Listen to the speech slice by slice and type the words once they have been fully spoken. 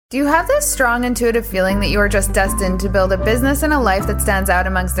Do you have this strong intuitive feeling that you are just destined to build a business and a life that stands out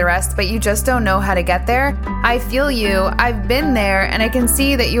amongst the rest, but you just don't know how to get there? I feel you. I've been there, and I can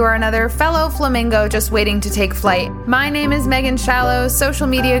see that you are another fellow flamingo just waiting to take flight. My name is Megan Shallow, social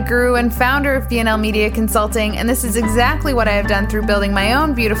media guru and founder of BNL Media Consulting, and this is exactly what I have done through building my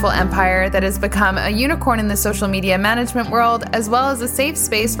own beautiful empire that has become a unicorn in the social media management world, as well as a safe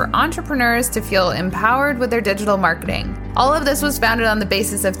space for entrepreneurs to feel empowered with their digital marketing. All of this was founded on the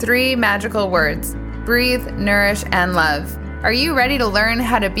basis of 3 magical words: breathe, nourish, and love. Are you ready to learn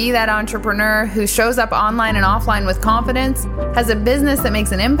how to be that entrepreneur who shows up online and offline with confidence, has a business that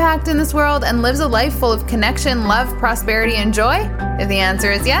makes an impact in this world, and lives a life full of connection, love, prosperity, and joy? If the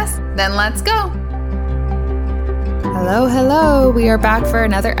answer is yes, then let's go. Hello. We are back for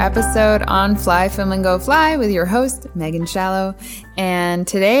another episode on Fly Flamingo Fly with your host, Megan Shallow. And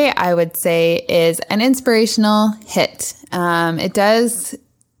today I would say is an inspirational hit. It does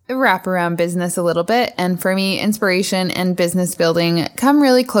wrap around business a little bit. And for me, inspiration and business building come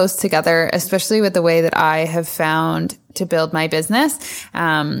really close together, especially with the way that I have found to build my business.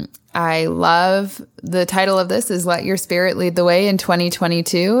 I love the title of this is Let Your Spirit Lead the Way in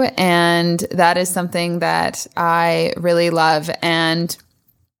 2022. And that is something that I really love. And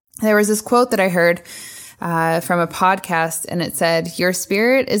there was this quote that I heard from a podcast, and it said, "Your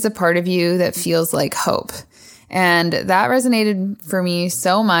spirit is a part of you that feels like hope." And that resonated for me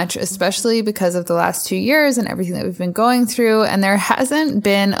so much, especially because of the last 2 years and everything that we've been going through. And there hasn't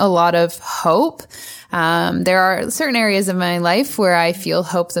been a lot of hope. There are certain areas of my life where I feel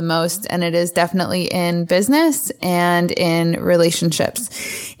hope the most, and it is definitely in business and in relationships.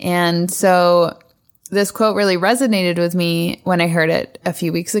 And so this quote really resonated with me when I heard it a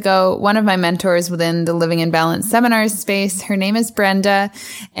few weeks ago. One of my mentors within the Living in Balance seminars space, her name is Brenda,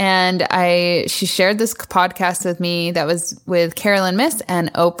 and she shared this podcast with me that was with Carolyn Miss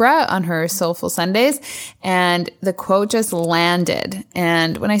and Oprah on her Soulful Sundays, and the quote just landed.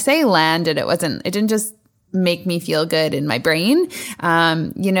 And when I say landed, it didn't just make me feel good in my brain.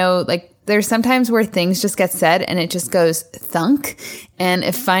 There's sometimes where things just get said and it just goes thunk, and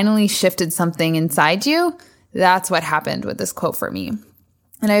it finally shifted something inside you. That's what happened with this quote for me.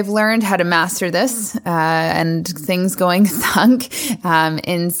 And I've learned how to master this and things going thunk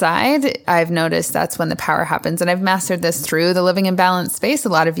inside. I've noticed that's when the power happens. And I've mastered this through the Living in Balance space. A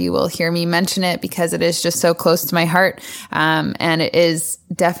lot of you will hear me mention it because it is just so close to my heart. And it is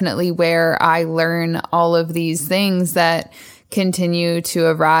definitely where I learn all of these things that continue to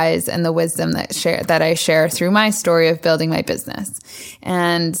arise, and the wisdom that I share through my story of building my business.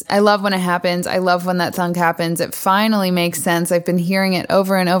 And I love when it happens. I love when that thunk happens. It finally makes sense. I've been hearing it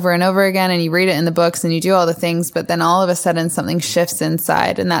over and over and over again, and you read it in the books and you do all the things, but then all of a sudden something shifts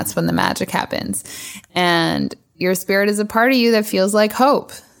inside, and that's when the magic happens. And your spirit is a part of you that feels like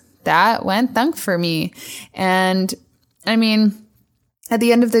hope. That went thunk for me. And I mean, at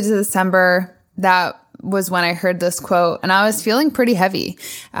the end of the December, that was when I heard this quote, and I was feeling pretty heavy,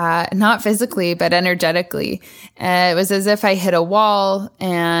 not physically, but energetically. It was as if I hit a wall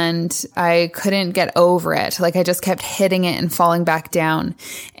and I couldn't get over it. Like I just kept hitting it and falling back down.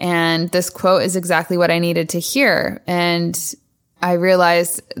 And this quote is exactly what I needed to hear. And I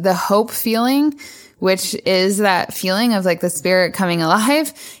realized the hope feeling, which is that feeling of like the spirit coming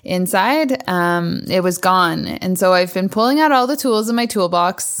alive inside, it was gone. And so I've been pulling out all the tools in my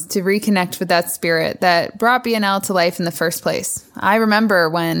toolbox to reconnect with that spirit that brought BNL to life in the first place. I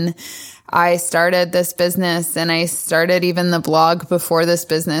remember when I started this business, and I started even the blog before this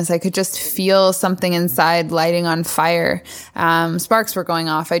business, I could just feel something inside lighting on fire. Sparks were going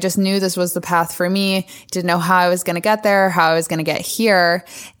off. I just knew this was the path for me. Didn't know how I was going to get there, how I was going to get here.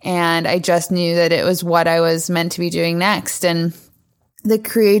 And I just knew that it was what I was meant to be doing next. And the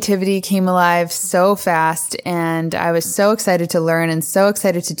creativity came alive so fast, and I was so excited to learn and so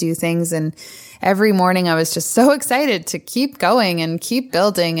excited to do things. And every morning I was just so excited to keep going and keep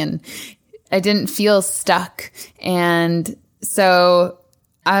building, and I didn't feel stuck. And so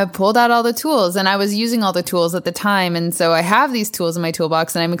I pulled out all the tools, and I was using all the tools at the time. And so I have these tools in my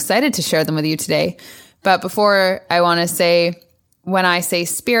toolbox, and I'm excited to share them with you today. But before, I want to say, when I say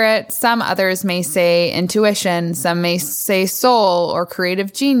spirit, some others may say intuition, some may say soul or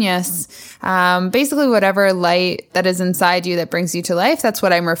creative genius. Basically whatever light that is inside you that brings you to life, that's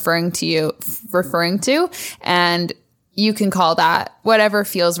what I'm referring to. And you can call that whatever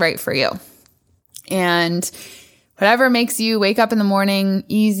feels right for you. And whatever makes you wake up in the morning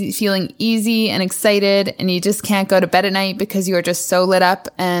feeling easy and excited, and you just can't go to bed at night because you are just so lit up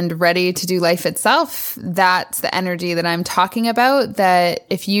and ready to do life itself, that's the energy that I'm talking about. That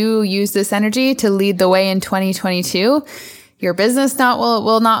if you use this energy to lead the way in 2022, Your business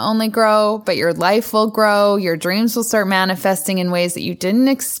will not only grow, but your life will grow. Your dreams will start manifesting in ways that you didn't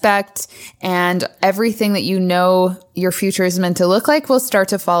expect. And everything that you know your future is meant to look like will start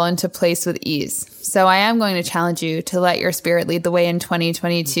to fall into place with ease. So I am going to challenge you to let your spirit lead the way in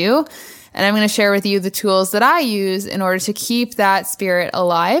 2022. And I'm going to share with you the tools that I use in order to keep that spirit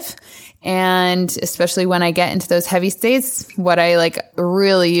alive. And especially when I get into those heavy states, what I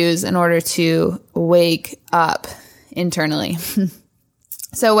really use in order to wake up internally.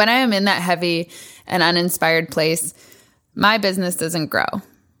 So when I am in that heavy and uninspired place, my business doesn't grow.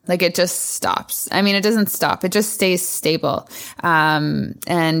 It just stops. I mean, it doesn't stop. It just stays stable.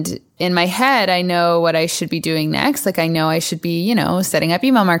 And in my head, I know what I should be doing next. I know I should be, setting up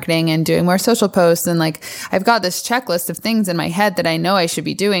email marketing and doing more social posts. And I've got this checklist of things in my head that I know I should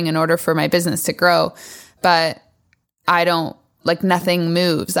be doing in order for my business to grow. But I don't, nothing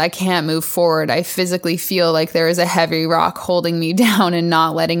moves. I can't move forward. I physically feel like there is a heavy rock holding me down and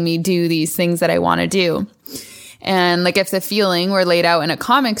not letting me do these things that I want to do. And if the feeling were laid out in a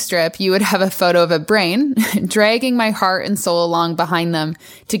comic strip, you would have a photo of a brain dragging my heart and soul along behind them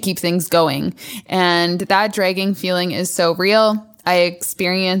to keep things going. And that dragging feeling is so real. I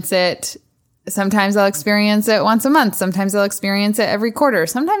experience it. Sometimes I'll experience it once a month. Sometimes I'll experience it every quarter.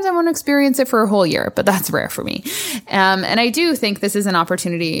 Sometimes I won't experience it for a whole year, but that's rare for me. And I do think this is an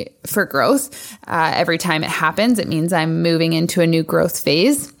opportunity for growth. Every time it happens, it means I'm moving into a new growth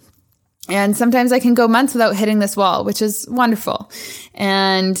phase. And sometimes I can go months without hitting this wall, which is wonderful.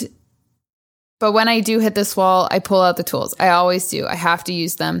 But when I do hit this wall, I pull out the tools. I always do. I have to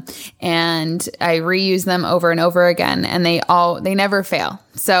use them, and I reuse them over and over again, and they never fail.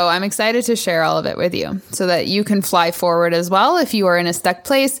 So I'm excited to share all of it with you so that you can fly forward as well if you are in a stuck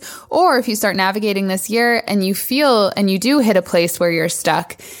place, or if you start navigating this year and you feel and you do hit a place where you're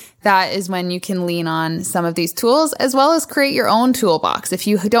stuck. That is when you can lean on some of these tools, as well as create your own toolbox if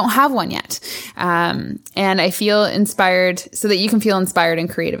you don't have one yet. And I feel inspired so that you can feel inspired and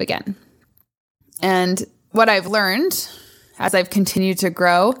creative again. And what I've learned as I've continued to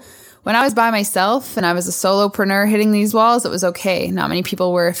grow, when I was by myself and I was a solopreneur hitting these walls, it was okay. Not many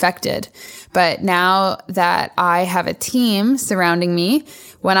people were affected. But now that I have a team surrounding me,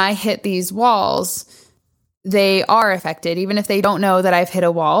 when I hit these walls, they are affected, even if they don't know that I've hit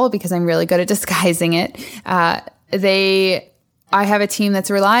a wall, because I'm really good at disguising it. I have a team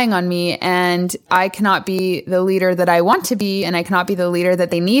that's relying on me, and I cannot be the leader that I want to be, and I cannot be the leader that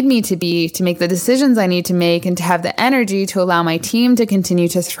they need me to be to make the decisions I need to make and to have the energy to allow my team to continue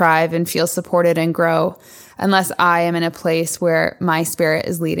to thrive and feel supported and grow, unless I am in a place where my spirit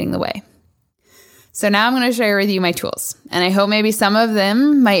is leading the way. So now I'm going to share with you my tools, and I hope maybe some of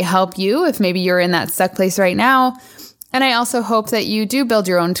them might help you if maybe you're in that stuck place right now. And I also hope that you do build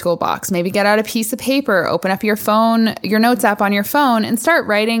your own toolbox. Maybe get out a piece of paper, open up your phone, your notes app on your phone, and start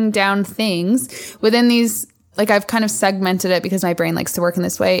writing down things within these. I've kind of segmented it because my brain likes to work in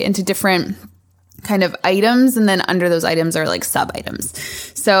this way into different kind of items. And then under those items are sub items.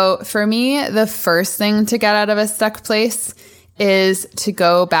 So for me, the first thing to get out of a stuck place is to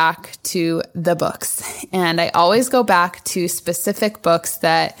go back to the books. And I always go back to specific books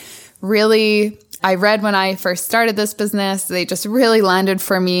that really I read when I first started this business. They just really landed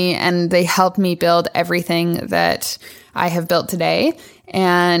for me, and they helped me build everything that I have built today.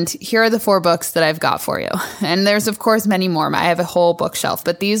 And here are the 4 books that I've got for you. And there's, of course, many more. I have a whole bookshelf,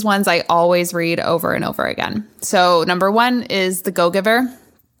 but these ones I always read over and over again. So number 1 is The Go-Giver,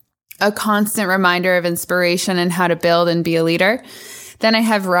 a constant reminder of inspiration and how to build and be a leader. Then I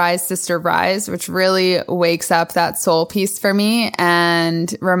have Rise, Sister, Rise, which really wakes up that soul piece for me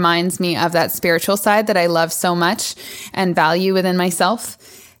and reminds me of that spiritual side that I love so much and value within myself.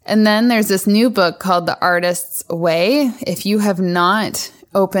 And then there's this new book called The Artist's Way. If you have not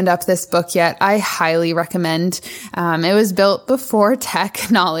opened up this book yet, I highly recommend. It was built before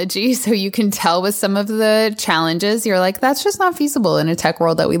technology, so you can tell with some of the challenges, you're like, that's just not feasible in a tech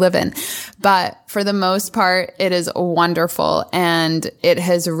world that we live in. But for the most part, it is wonderful. And it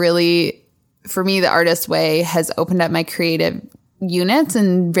has really, for me, The Artist's Way has opened up my creative units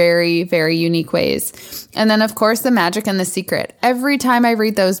in very, very unique ways. And then, of course, The Magic and the Secret. Every time I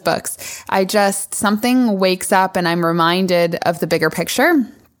read those books, something wakes up and I'm reminded of the bigger picture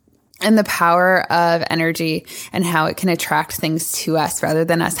and the power of energy and how it can attract things to us rather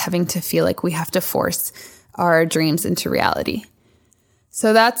than us having to feel like we have to force our dreams into reality.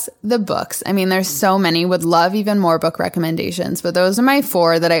 So that's the books. I mean, there's so many. Would love even more book recommendations, but those are my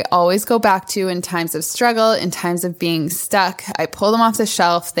 4 that I always go back to in times of struggle, in times of being stuck. I pull them off the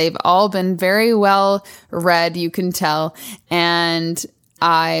shelf. They've all been very well read, you can tell. And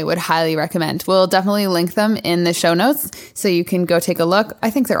I would highly recommend. We'll definitely link them in the show notes so you can go take a look.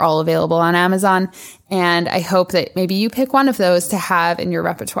 I think they're all available on Amazon, and I hope that maybe you pick one of those to have in your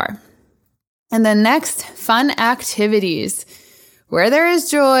repertoire. And then next, fun activities. Where there is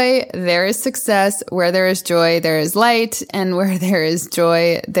joy, there is success. Where there is joy, there is light. And where there is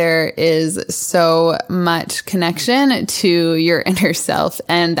joy, there is so much connection to your inner self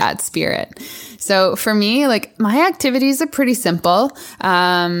and that spirit. So for me, like, my activities are pretty simple.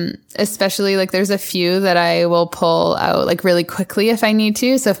 Especially like there's a few that I will pull out like really quickly if I need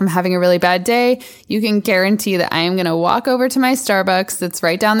to. So if I'm having a really bad day, you can guarantee that I am going to walk over to my Starbucks that's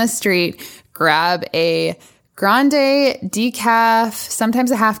right down the street, grab a grande, decaf,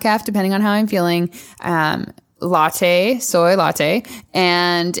 sometimes a half calf, depending on how I'm feeling, latte, soy latte,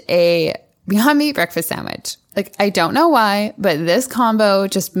 and a Beyond Meat breakfast sandwich. Like, I don't know why, but this combo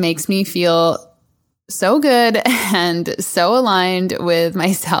just makes me feel so good and so aligned with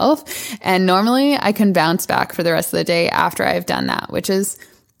myself. And normally I can bounce back for the rest of the day after I've done that, which is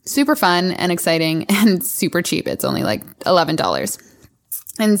super fun and exciting and super cheap. It's only like $11.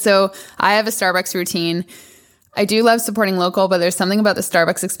 And so I have a Starbucks routine. I do love supporting local, but there's something about the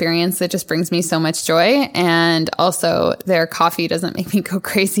Starbucks experience that just brings me so much joy. And also their coffee doesn't make me go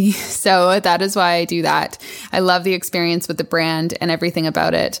crazy. So that is why I do that. I love the experience with the brand and everything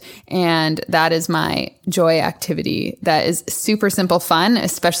about it. And that is my joy activity that is super simple fun,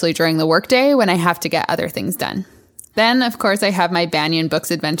 especially during the workday when I have to get other things done. Then, of course, I have my Banyan Books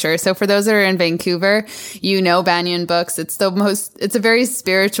adventure. So for those that are in Vancouver, you know Banyan Books. It's a very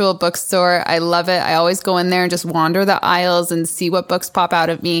spiritual bookstore. I love it. I always go in there and just wander the aisles and see what books pop out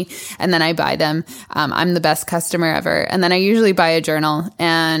of me. And then I buy them. I'm the best customer ever. And then I usually buy a journal,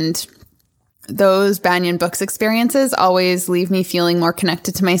 and those Banyan Books experiences always leave me feeling more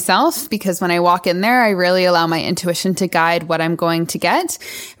connected to myself, because when I walk in there, I really allow my intuition to guide what I'm going to get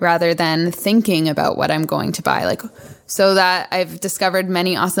rather than thinking about what I'm going to buy. So that I've discovered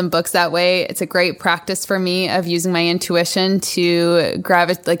many awesome books that way. It's a great practice for me of using my intuition to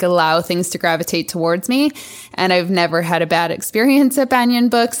allow things to gravitate towards me. And I've never had a bad experience at Banyan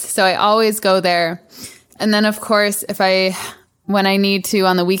Books. So I always go there. And then, of course, when I need to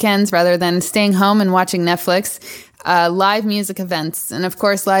on the weekends, rather than staying home and watching Netflix, live music events. And of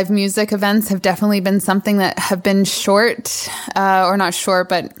course, live music events have definitely been something that have been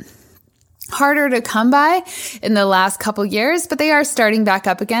harder to come by in the last couple years, but they are starting back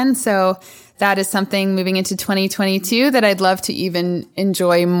up again. So that is something moving into 2022 that I'd love to even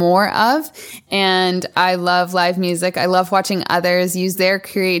enjoy more of. And I love live music. I love watching others use their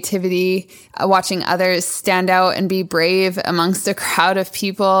creativity, watching others stand out and be brave amongst a crowd of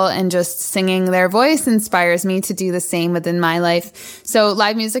people, and just singing their voice inspires me to do the same within my life. So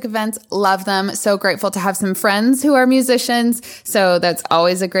live music events, love them. So grateful to have some friends who are musicians. So that's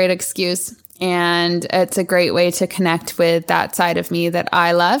always a great excuse. And it's a great way to connect with that side of me that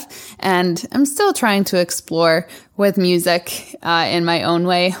I love. And I'm still trying to explore with music in my own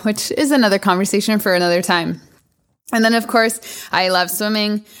way, which is another conversation for another time. And then, of course, I love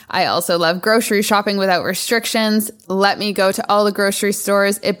swimming. I also love grocery shopping without restrictions. Let me go to all the grocery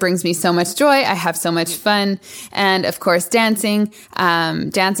stores. It brings me so much joy. I have so much fun. And of course, dancing.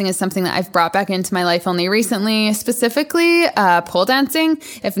 Dancing is something that I've brought back into my life only recently, specifically pole dancing.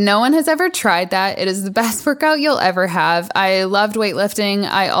 If no one has ever tried that, it is the best workout you'll ever have. I loved weightlifting.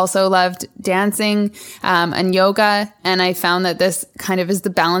 I also loved dancing and yoga. And I found that this kind of is the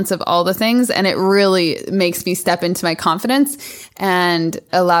balance of all the things. And it really makes me step into my confidence and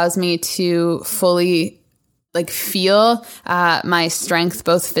allows me to fully feel my strength,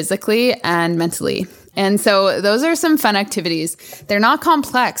 both physically and mentally. And so those are some fun activities. They're not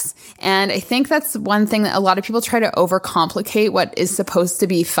complex. And I think that's one thing that a lot of people try to overcomplicate what is supposed to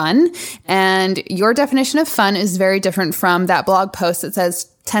be fun. And your definition of fun is very different from that blog post that says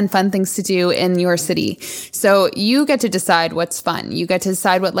 10 fun things to do in your city. So you get to decide what's fun. You get to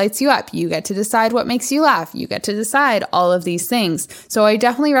decide what lights you up. You get to decide what makes you laugh. You get to decide all of these things. So I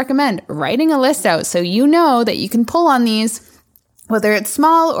definitely recommend writing a list out so you know that you can pull on these, whether it's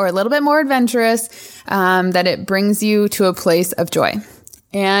small or a little bit more adventurous, that it brings you to a place of joy.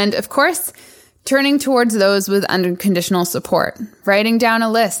 And of course, turning towards those with unconditional support, writing down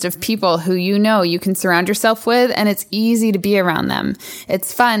a list of people who you know you can surround yourself with, and it's easy to be around them.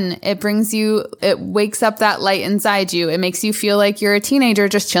 It's fun. It wakes up that light inside you. It makes you feel like you're a teenager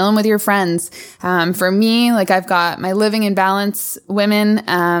just chilling with your friends. For me, I've got my Living in Balance women.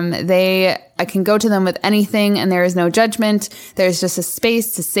 I can go to them with anything, and there is no judgment. There's just a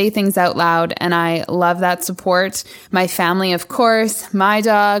space to say things out loud, and I love that support. My family, of course, my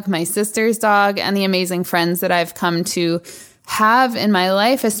dog, my sister's dog, and the amazing friends that I've come to have in my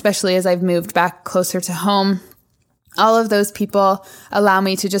life, especially as I've moved back closer to home, all of those people allow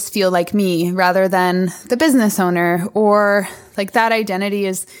me to just feel like me rather than the business owner, or like that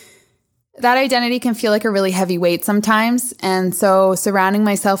identity can feel like a really heavy weight sometimes. And so surrounding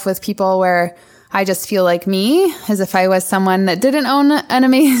myself with people where I just feel like me, as if I was someone that didn't own an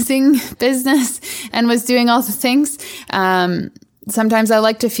amazing business and was doing all the things. Sometimes I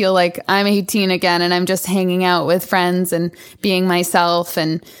like to feel like I'm 18 again and I'm just hanging out with friends and being myself.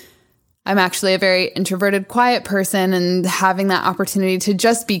 And I'm actually a very introverted, quiet person, and having that opportunity to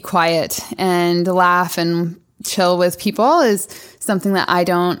just be quiet and laugh and chill with people is something that I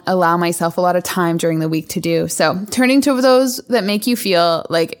don't allow myself a lot of time during the week to do. So turning to those that make you feel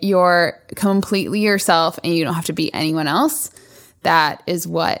like you're completely yourself and you don't have to be anyone else, that is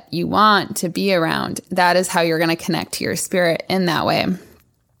what you want to be around. That is how you're going to connect to your spirit in that way.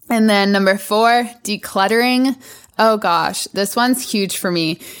 And then number 4, decluttering. Oh gosh, this one's huge for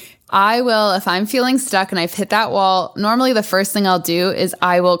me. I will, if I'm feeling stuck and I've hit that wall, normally the first thing I'll do is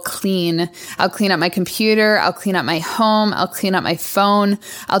I will clean. I'll clean up my computer. I'll clean up my home. I'll clean up my phone.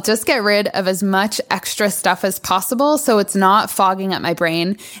 I'll just get rid of as much extra stuff as possible so it's not fogging up my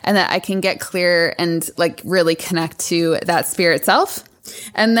brain, and that I can get clear and like really connect to that spirit self.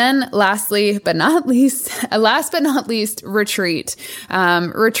 And then last but not least, retreat.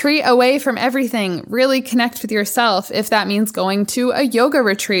 Retreat away from everything. Really connect with yourself. If that means going to a yoga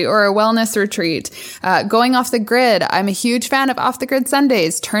retreat or a wellness retreat, going off the grid. I'm a huge fan of off the grid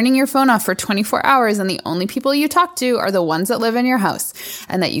Sundays, turning your phone off for 24 hours. And the only people you talk to are the ones that live in your house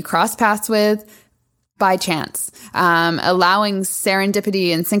and that you cross paths with by chance, allowing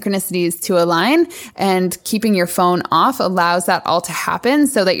serendipity and synchronicities to align, and keeping your phone off allows that all to happen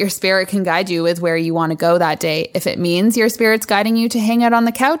so that your spirit can guide you with where you want to go that day. If it means your spirit's guiding you to hang out on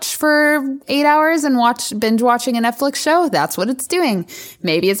the couch for 8 hours and binge watching a Netflix show, that's what it's doing.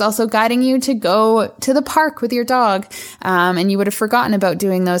 Maybe it's also guiding you to go to the park with your dog, and you would have forgotten about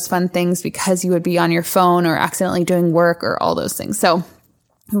doing those fun things because you would be on your phone or accidentally doing work or all those things. So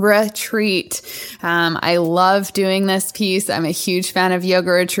retreat. I love doing this piece. I'm a huge fan of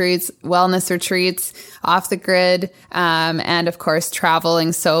yoga retreats, wellness retreats, off the grid, and of course,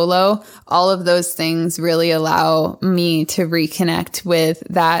 traveling solo. All of those things really allow me to reconnect with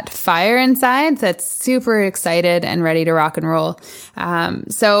that fire inside that's super excited and ready to rock and roll.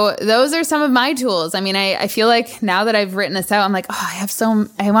 So those are some of my tools. I mean, I feel like now that I've written this out, I'm like, I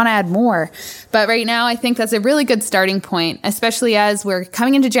want to add more. But right now, I think that's a really good starting point, especially as we're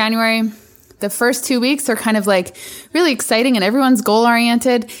coming into January. The first 2 weeks are kind of like really exciting and everyone's goal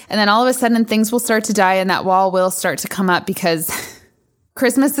oriented. And then all of a sudden things will start to die and that wall will start to come up because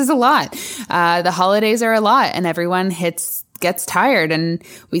Christmas is a lot. The holidays are a lot and everyone gets tired and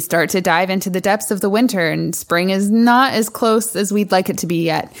we start to dive into the depths of the winter and spring is not as close as we'd like it to be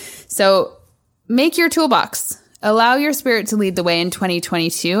yet. So make your toolbox. Allow your spirit to lead the way in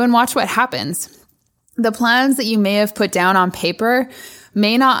 2022 and watch what happens. The plans that you may have put down on paper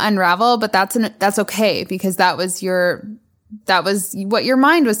may not unravel, but that's okay because that was what your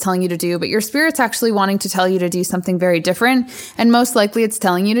mind was telling you to do, but your spirit's actually wanting to tell you to do something very different. And most likely it's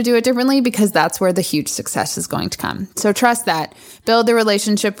telling you to do it differently because that's where the huge success is going to come. So trust that. Build a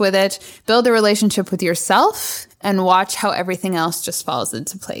relationship with it. Build a relationship with yourself and watch how everything else just falls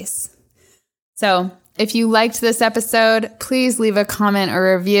into place. So if you liked this episode, please leave a comment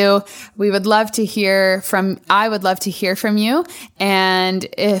or review. I would love to hear from you. And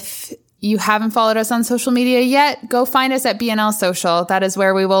if you haven't followed us on social media yet, go find us at BNL Social. That is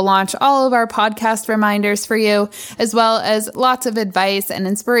where we will launch all of our podcast reminders for you, as well as lots of advice and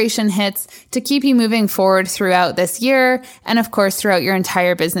inspiration hits to keep you moving forward throughout this year and, of course, throughout your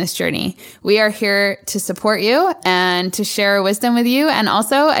entire business journey. We are here to support you and to share wisdom with you. And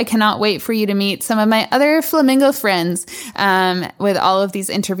also, I cannot wait for you to meet some of my other Flamingo friends with all of these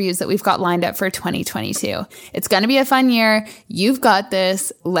interviews that we've got lined up for 2022. It's going to be a fun year. You've got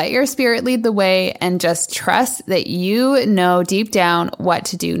this. Let your spirit lead the way and just trust that you know deep down what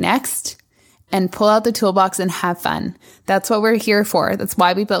to do next and pull out the toolbox and have fun. That's what we're here for. That's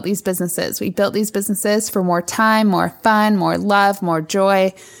why we built these businesses. We built these businesses for more time, more fun, more love, more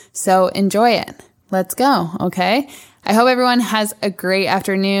joy. So enjoy it. Let's go. Okay. I hope everyone has a great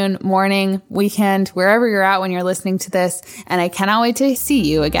afternoon, morning, weekend, wherever you're at when you're listening to this. And I cannot wait to see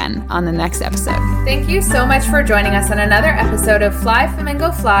you again on the next episode. Thank you so much for joining us on another episode of Fly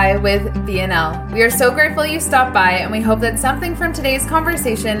Flamingo Fly with BNL. We are so grateful you stopped by, and we hope that something from today's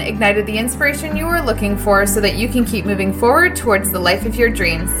conversation ignited the inspiration you were looking for so that you can keep moving forward towards the life of your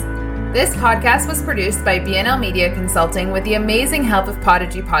dreams. This podcast was produced by BNL Media Consulting with the amazing help of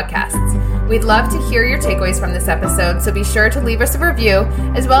Podigy Podcasts. We'd love to hear your takeaways from this episode, so be sure to leave us a review,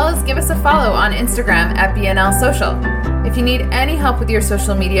 as well as give us a follow on Instagram at BNL Social. If you need any help with your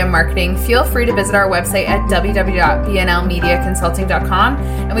social media marketing, feel free to visit our website at www.bnlmediaconsulting.com,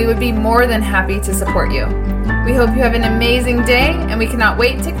 and we would be more than happy to support you. We hope you have an amazing day, and we cannot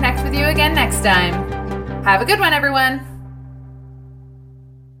wait to connect with you again next time. Have a good one, everyone.